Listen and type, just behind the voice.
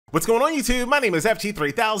What's going on, YouTube? My name is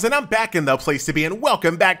FG3000. I'm back in the place to be, and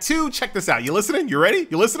welcome back to, check this out. You listening? You ready?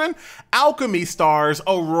 You listening? Alchemy Stars,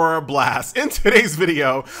 Aurora Blast. In today's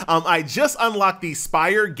video, I just unlocked the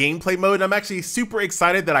SPIRE gameplay mode. I'm actually super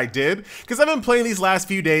excited that I did, because I've been playing these last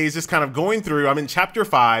few days, just kind of going through. I'm in chapter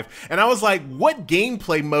 5, and I was like, what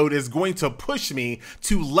gameplay mode is going to push me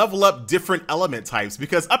to level up different element types?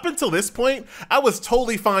 Because up until this point, I was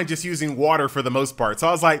totally fine just using water for the most part. So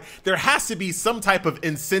I was like, there has to be some type of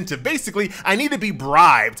incentive. Basically, I need to be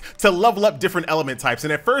bribed to level up different element types.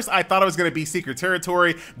 And at first, I thought it was going to be secret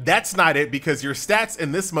territory. That's not it, because your stats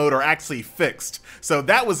in this mode are actually fixed. So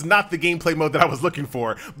that was not the gameplay mode that I was looking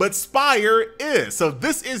for. But SPIRE is. So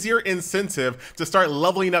this is your incentive to start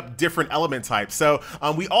leveling up different element types. So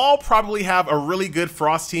we all probably have a really good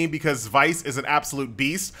Frost team because Vice is an absolute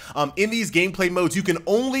beast. In these gameplay modes, you can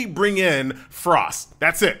only bring in Frost.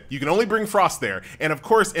 That's it. You can only bring Frost there. And of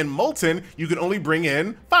course, in Molten, you can only bring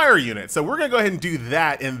in Fire unit. So we're gonna go ahead and do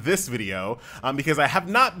that in this video because I have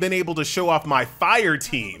not been able to show off my Fire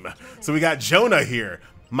team. So we got Jonah here,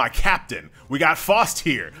 my captain. We got Faust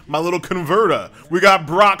here, my little converter. We got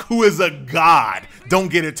Brock, who is a god. Don't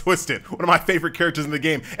get it twisted. One of my favorite characters in the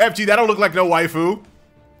game. FG, that don't look like no waifu.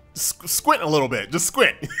 Squint a little bit, just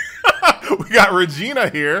squint. We got Regina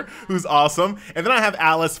here, who's awesome, and then I have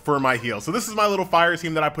Alice for my heal. So this is my little fire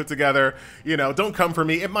team that I put together. You know, don't come for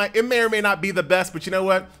me. It may or may not be the best, but you know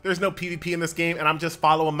what? There's no PvP in this game, and I'm just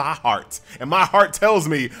following my heart. And my heart tells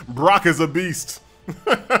me Brock is a beast.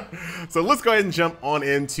 So let's go ahead and jump on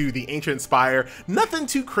into the ancient spire. Nothing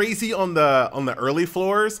too crazy on the early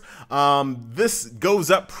floors. This goes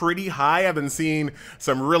up pretty high. I've been seeing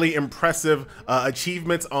some really impressive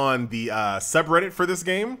achievements on the subreddit for this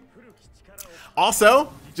game. Also,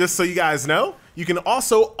 just so you guys know, you can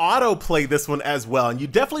also autoplay this one as well, and you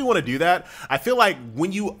definitely want to do that. I feel like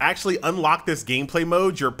when you actually unlock this gameplay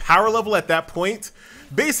mode, your power level at that point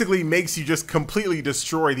basically makes you just completely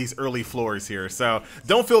destroy these early floors here. So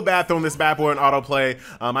don't feel bad throwing this bad boy on autoplay.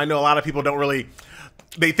 I know a lot of people don't really...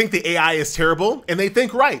 They think the AI is terrible, and they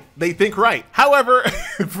think right. They think right. However,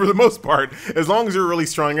 for the most part, as long as you're really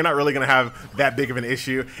strong, you're not really going to have that big of an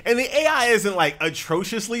issue. And the AI isn't like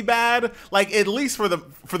atrociously bad. Like, at least for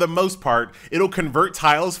the most part, it'll convert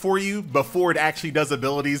tiles for you before it actually does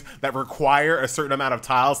abilities that require a certain amount of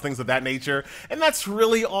tiles, things of that nature. And that's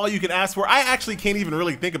really all you can ask for. I actually can't even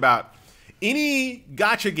really think about any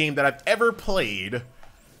gacha game that I've ever played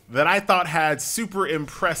that I thought had super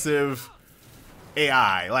impressive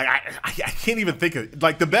AI. Like I can't even think of,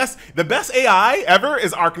 like, the best AI ever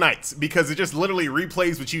is Arc Knights, because it just literally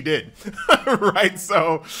replays what you did. Right?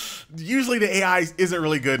 So usually the AI isn't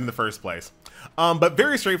really good in the first place. But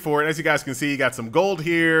very straightforward. As you guys can see, you got some gold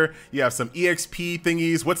here, you have some EXP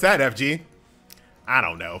thingies. What's that, FG? I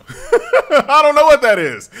don't know. I don't know what that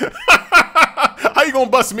is. How you gonna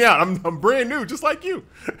bust me out? I'm brand new, just like you.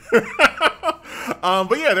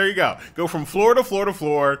 But yeah, there you go. Go from floor to floor to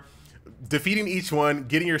floor, defeating each one,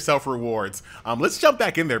 getting yourself rewards. Let's jump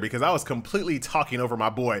back in there, because I was completely talking over my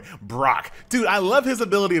boy, Brock. Dude, I love his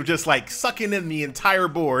ability of just like sucking in the entire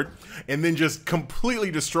board and then just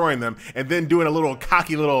completely destroying them, and then doing a little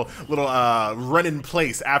cocky little run in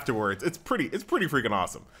place afterwards. It's pretty freaking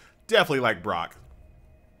awesome. Definitely like Brock.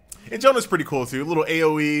 And Jonah's pretty cool too. A little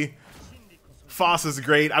AoE. Foss is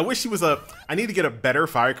great. I wish he was I need to get a better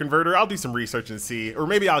fire converter. I'll do some research and see, or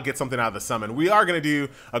maybe I'll get something out of the summon. We are going to do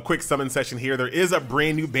a quick summon session here. There is a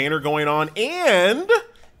brand new banner going on, and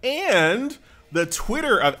the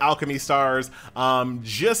Twitter of Alchemy Stars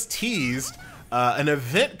just teased an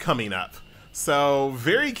event coming up. So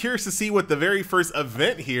very curious to see what the very first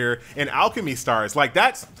event here in Alchemy Stars. Like,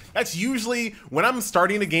 that's usually when I'm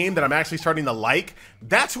starting a game that I'm actually starting to like,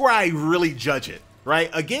 that's where I really judge it.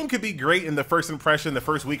 Right? A game could be great in the first impression, the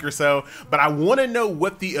first week or so, but I want to know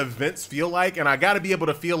what the events feel like, and I got to be able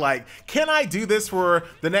to feel like, can I do this for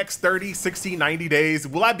the next 30, 60, 90 days?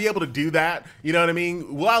 Will I be able to do that? You know what I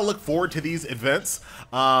mean? Will I look forward to these events?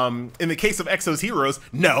 In the case of Exo's Heroes,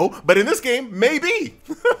 no, but in this game, maybe.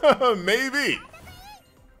 Maybe.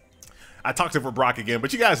 I talked over Brock again,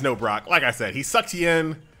 but you guys know Brock. Like I said, he sucks you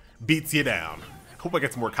in, beats you down. Hope I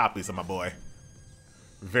get some more copies of my boy.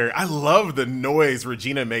 I love the noise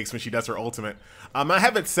Regina makes when she does her ultimate. I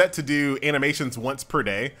have it set to do animations once per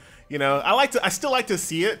day. You know, I still like to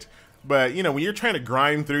see it, but you know, when you're trying to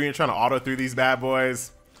grind through, you're trying to auto through these bad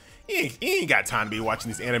boys, you ain't got time to be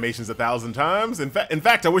watching these animations 1,000 times. In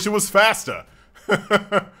fact, I wish it was faster.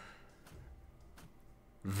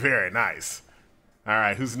 Very nice. All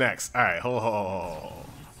right, who's next? All right, ho.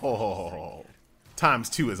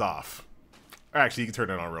 ×2 is off. Or actually, you can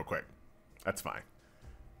turn it on real quick. That's fine.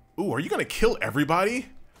 Ooh, are you gonna kill everybody?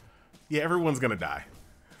 Yeah, everyone's gonna die.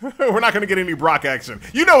 We're not gonna get any Brock action.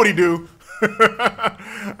 You know what he do. All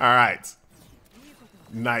right.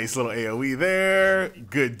 Nice little AoE there.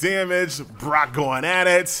 Good damage. Brock going at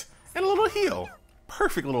it. And a little heal.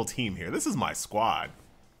 Perfect little team here. This is my squad.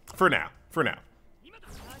 For now. For now.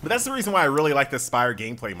 But that's the reason why I really like the SPIRE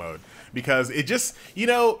gameplay mode. Because it just, you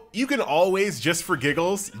know, you can always, just for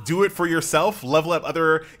giggles, do it for yourself. Level up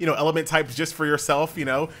other, you know, element types just for yourself, you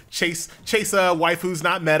know. Chase a wife who's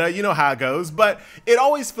not meta, you know how it goes. But it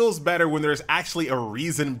always feels better when there's actually a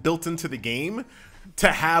reason built into the game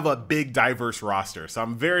to have a big diverse roster. So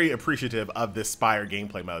I'm very appreciative of this SPIRE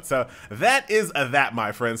gameplay mode. So that is that,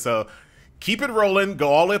 my friend. So keep it rolling, go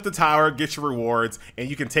all the way up the tower, get your rewards, and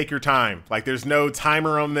you can take your time. Like, there's no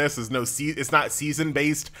timer on this. There's no it's not season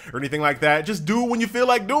based or anything like that. Just do it when you feel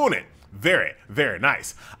like doing it. Very, very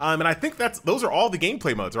nice. And I think those are all the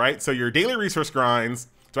gameplay modes, right? So your daily resource grinds.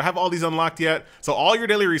 Do I have all these unlocked yet? So all your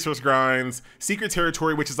daily resource grinds, secret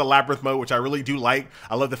territory, which is a labyrinth mode, which I really do like.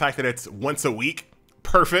 I love the fact that it's once a week.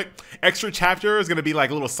 Perfect. Extra chapter is going to be like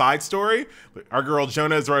a little side story. Our girl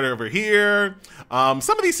Jonah is right over here. Some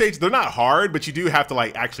of these stages, they're not hard, but you do have to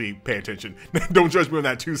like actually pay attention. Don't judge me on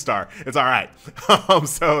that 2-star. It's all right.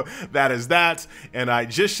 So that is that. And I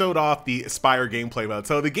just showed off the SPIRE gameplay mode.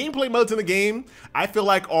 So the gameplay modes in the game, I feel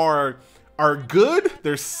like are good,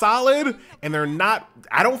 they're solid, and they're not,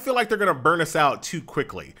 I don't feel like they're gonna burn us out too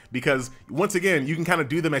quickly, because once again, you can kind of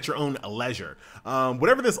do them at your own leisure.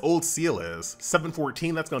 Whatever this old seal is,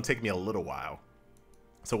 714, that's gonna take me a little while.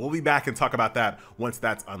 So we'll be back and talk about that once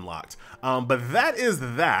that's unlocked. But that is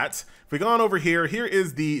that. If we go on over here, here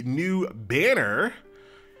is the new banner.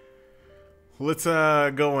 Let's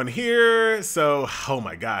go in here. So, oh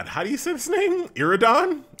my God, how do you say this name?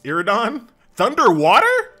 Iridon? Iridon?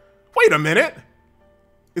 Thunderwater? Wait a minute.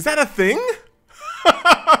 Is that a thing?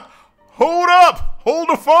 Hold up. Hold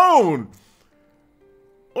the phone.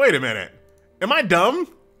 Wait a minute. Am I dumb?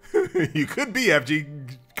 You could be,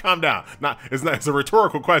 FG. Calm down. It's a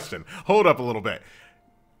rhetorical question. Hold up a little bit.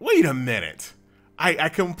 Wait a minute. I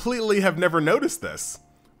completely have never noticed this.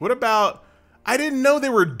 What about, I didn't know they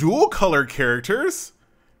were dual color characters.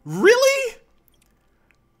 Really?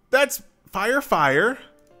 That's fire.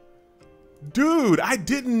 Dude, I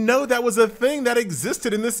didn't know that was a thing that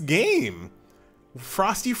existed in this game.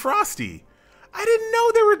 Frosty. I didn't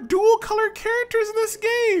know there were dual color characters in this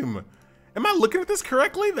game. Am I looking at this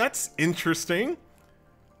correctly? That's interesting.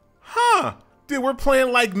 Huh. Dude, we're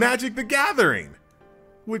playing like Magic the Gathering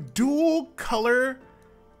with dual color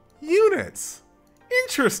units.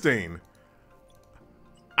 Interesting.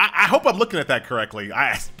 I hope I'm looking at that correctly.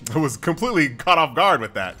 I was completely caught off guard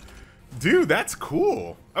with that. Dude, that's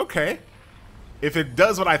cool. Okay. If it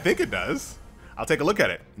does what I think it does, I'll take a look at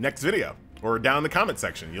it next video or down in the comment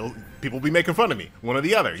section. People will be making fun of me, one or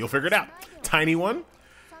the other. You'll figure it out. Tiny one.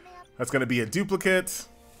 That's going to be a duplicate.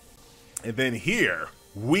 And then here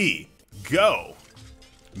we go.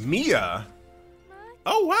 Mia.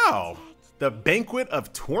 Oh, wow. The Banquet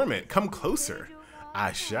of Torment. Come closer.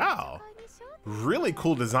 I shall. Really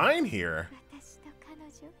cool design here.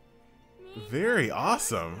 Very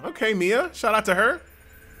awesome. Okay, Mia. Shout out to her.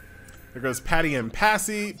 There goes Patty and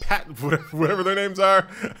Passy, whatever their names are.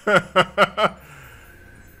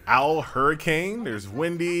 Owl Hurricane, there's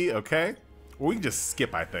Wendy, okay. Well, we can just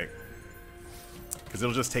skip, I think, because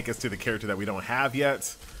it'll just take us to the character that we don't have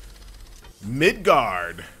yet.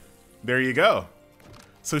 Midgard, there you go.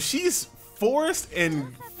 So she's forest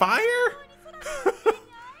and fire?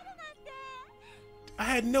 I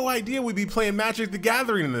had no idea we'd be playing Magic the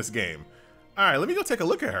Gathering in this game. All right, let me go take a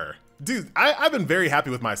look at her. Dude, I've been very happy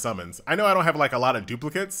with my summons. I know I don't have like a lot of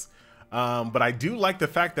duplicates, but I do like the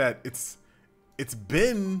fact that it's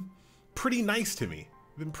been pretty nice to me.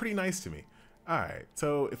 All right,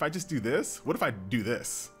 so if I just do this, what if I do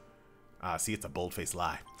this? See, it's a bold-faced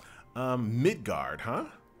lie. Midgard, huh?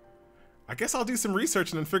 I guess I'll do some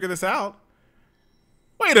research and then figure this out.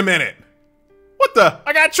 Wait a minute. What the?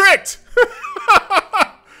 I got tricked.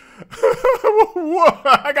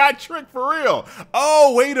 I got tricked for real.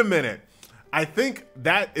 Oh, wait a minute. I think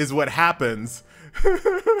that is what happens.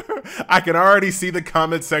 I can already see the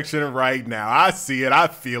comment section right now. I see it. I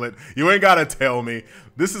feel it. You ain't got to tell me.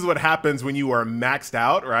 This is what happens when you are maxed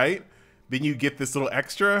out, right? Then you get this little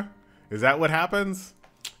extra. Is that what happens?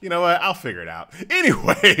 You know what? I'll figure it out.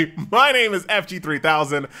 Anyway, my name is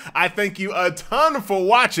FG3000. I thank you a ton for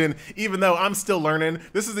watching, even though I'm still learning.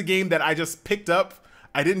 This is a game that I just picked up.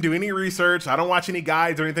 I didn't do any research. I don't watch any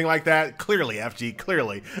guides or anything like that. Clearly, FG,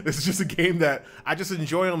 clearly. This is just a game that I just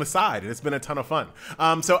enjoy on the side, and it's been a ton of fun.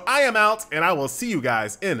 So I am out, and I will see you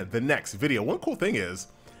guys in the next video. One cool thing is,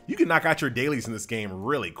 you can knock out your dailies in this game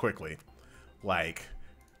really quickly. Like,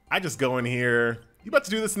 I just go in here. You about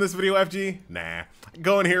to do this in this video, FG? Nah.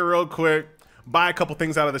 Go in here real quick, buy a couple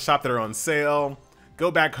things out of the shop that are on sale,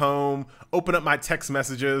 go back home, open up my text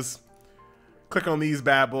messages, click on these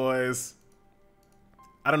bad boys.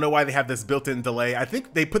 I don't know why they have this built-in delay. I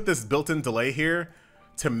think they put this built-in delay here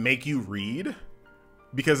to make you read,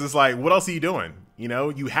 because it's like, what else are you doing? You know,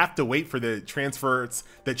 you have to wait for the transference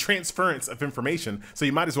of information, so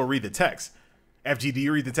you might as well read the text. FG, do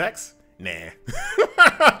you read the text? Nah.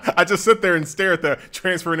 I just sit there and stare at the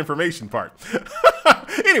transfer and information part.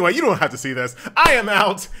 Anyway, you don't have to see this. I am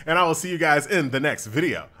out, and I will see you guys in the next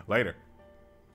video. Later.